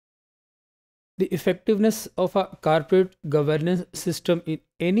The effectiveness of a corporate governance system in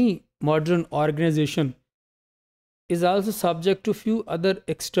any modern organization is also subject to few other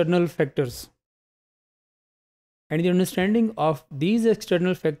external factors. And the understanding of these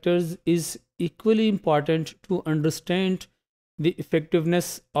external factors is equally important to understand the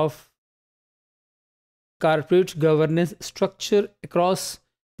effectiveness of corporate governance structure across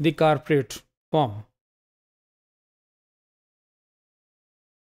the corporate form.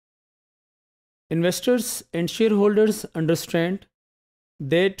 Investors and shareholders understand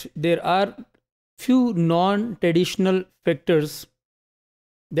that there are few non-traditional factors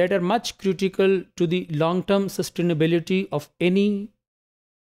that are much critical to the long-term sustainability of any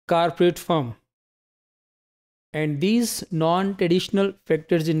corporate firm. And these non-traditional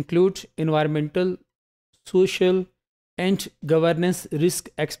factors include environmental, social, and governance risk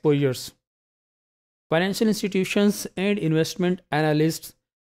exposures. Financial institutions and investment analysts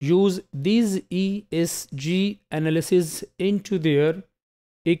use these ESG analyses into their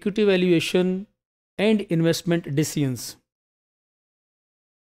equity valuation and investment decisions.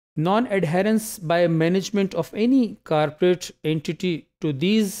 Non-adherence by management of any corporate entity to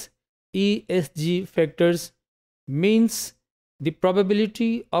these ESG factors means the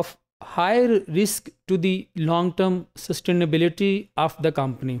probability of higher risk to the long-term sustainability of the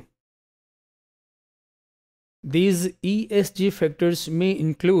company. These ESG factors may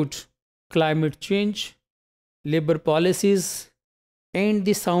include climate change, labor policies, and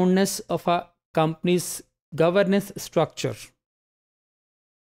the soundness of a company's governance structure.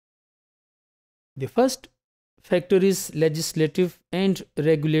 The first factor is legislative and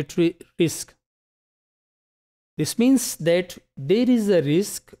regulatory risk. This means that there is a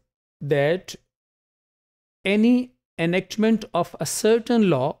risk that any enactment of a certain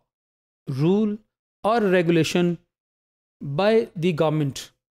law, rule, or regulation by the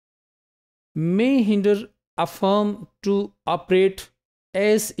government may hinder a firm to operate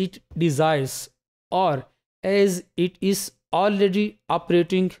as it desires or as it is already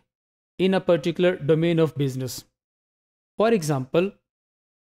operating in a particular domain of business. For example,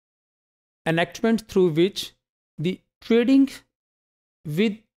 enactment through which the trading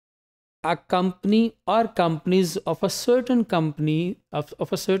with a company or companies of a certain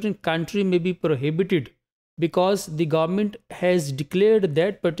of a certain country may be prohibited because the government has declared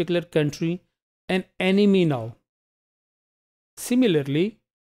that particular country an enemy now. Similarly,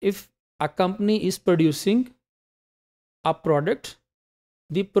 if a company is producing a product,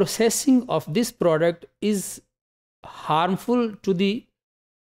 the processing of this product is harmful to the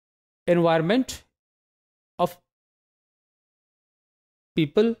environment of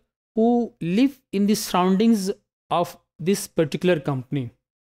people who live in the surroundings of this particular company.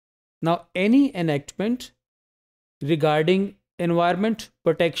 Now, any enactment regarding environment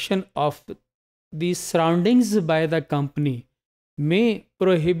protection of the surroundings by the company may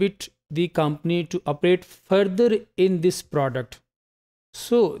prohibit the company to operate further in this product.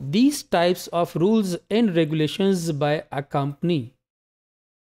 So, these types of rules and regulations by a company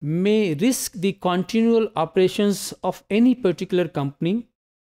may risk the continual operations of any particular company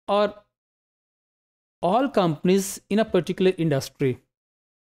or all companies in a particular industry.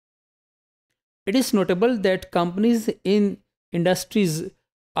 It is notable that companies in industries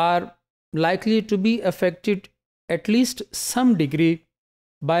are likely to be affected at least some degree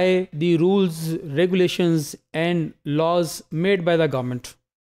by the rules, regulations, and laws made by the government.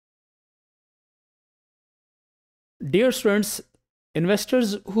 Dear students,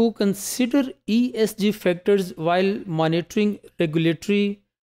 investors who consider ESG factors while monitoring regulatory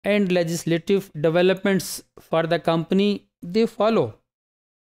and legislative developments for the company they follow.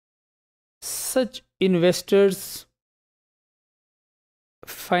 Such investors,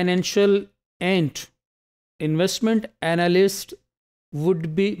 financial and investment analysts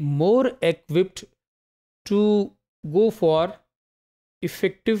would be more equipped to go for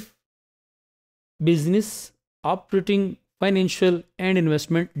effective business, operating, financial, and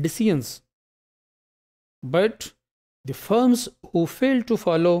investment decisions. But the firms who fail to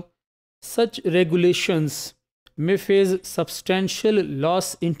follow such regulations may face substantial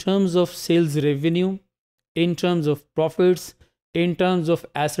loss in terms of sales revenue, in terms of profits, in terms of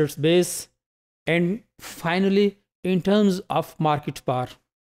assets base, and finally in terms of market power.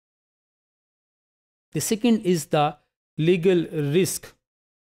 The second is the legal risk.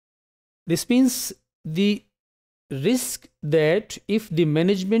 This means the risk that if the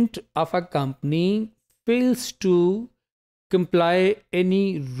management of a company fails to comply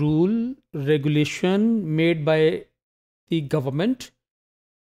any rule, regulation made by the government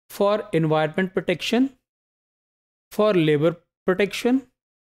for environment protection, for labor protection,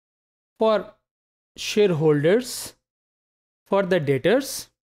 for shareholders, for the debtors,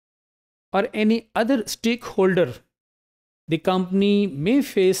 or any other stakeholder, the company may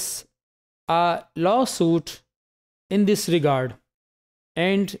face a lawsuit in this regard,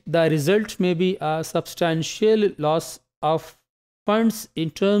 and the result may be a substantial loss of funds in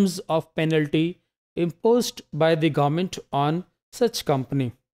terms of penalty imposed by the government on such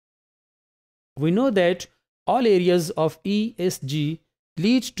company. We know that all areas of ESG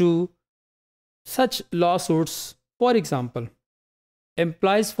lead to such lawsuits. For example,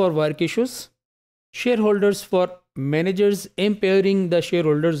 employees for work issues, shareholders for managers impairing the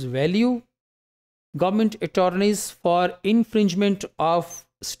shareholders' value, government attorneys for infringement of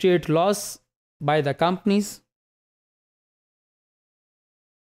state laws by the companies.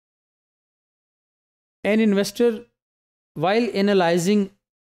 An investor, while analyzing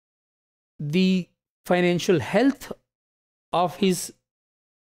the financial health of his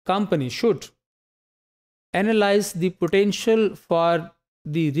company, should analyze the potential for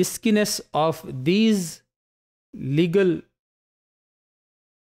the riskiness of these legal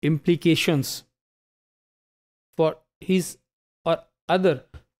implications for his or other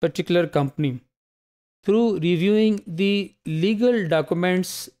particular company through reviewing the legal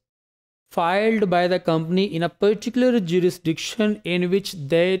documents filed by the company in a particular jurisdiction in which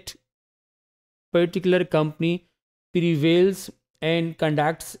that particular company prevails and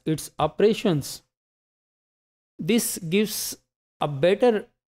conducts its operations. This gives a better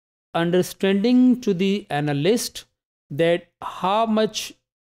understanding to the analyst that how much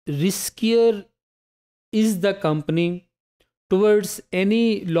riskier is the company towards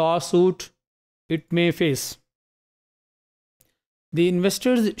any lawsuit it may face. The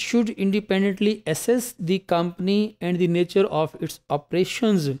investors should independently assess the company and the nature of its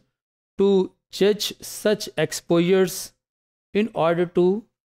operations to judge such exposures in order to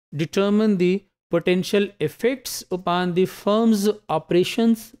determine the potential effects upon the firm's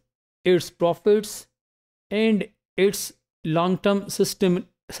operations, its profits, and its long-term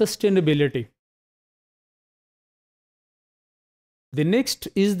sustainability. The next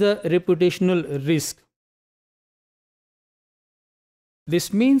is the reputational risk.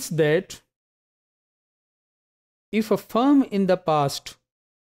 This means that if a firm in the past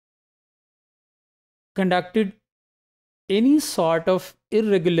conducted any sort of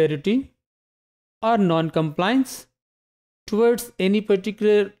irregularity or non-compliance towards any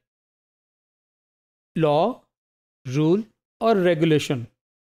particular law, rule, or regulation,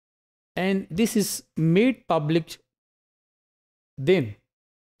 and this is made public, then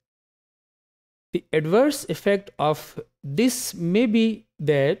the adverse effect of this may be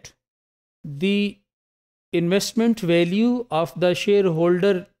that the investment value of the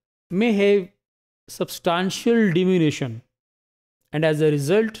shareholder may have substantial diminution, and as a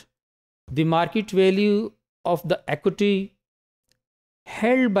result, the market value of the equity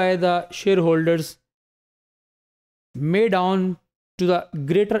held by the shareholders may down to the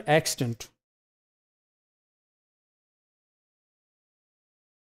greater extent.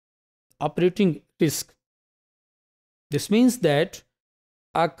 Operating risk. This means that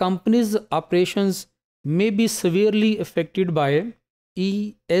a company's operations may be severely affected by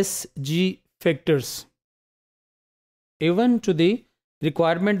ESG factors, even to the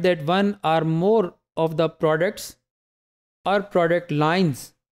requirement that one or more of the products or product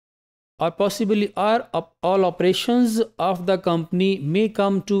lines or possibly all operations of the company may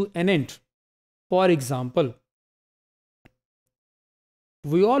come to an end. For example,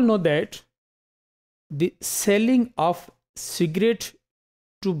 we all know that the selling of cigarette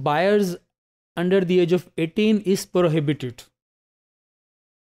to buyers under the age of 18 is prohibited.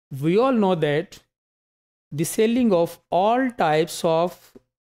 We all know that the selling of all types of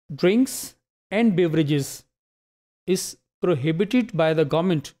drinks and beverages is prohibited by the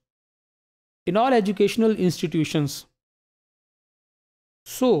government in all educational institutions.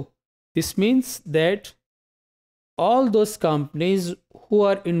 So, this means that all those companies who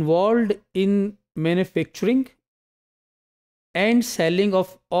are involved in manufacturing and selling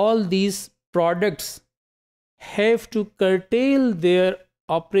of all these products have to curtail their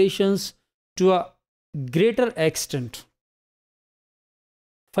operations to a greater extent.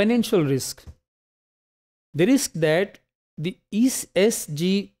 Financial risk. The risk that the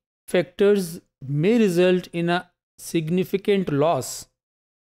ESG factors may result in a significant loss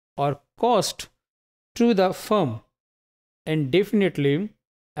or cost to the firm, and definitely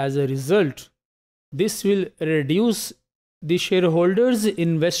as a result, this will reduce the shareholders'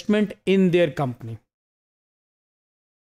 investment in their company.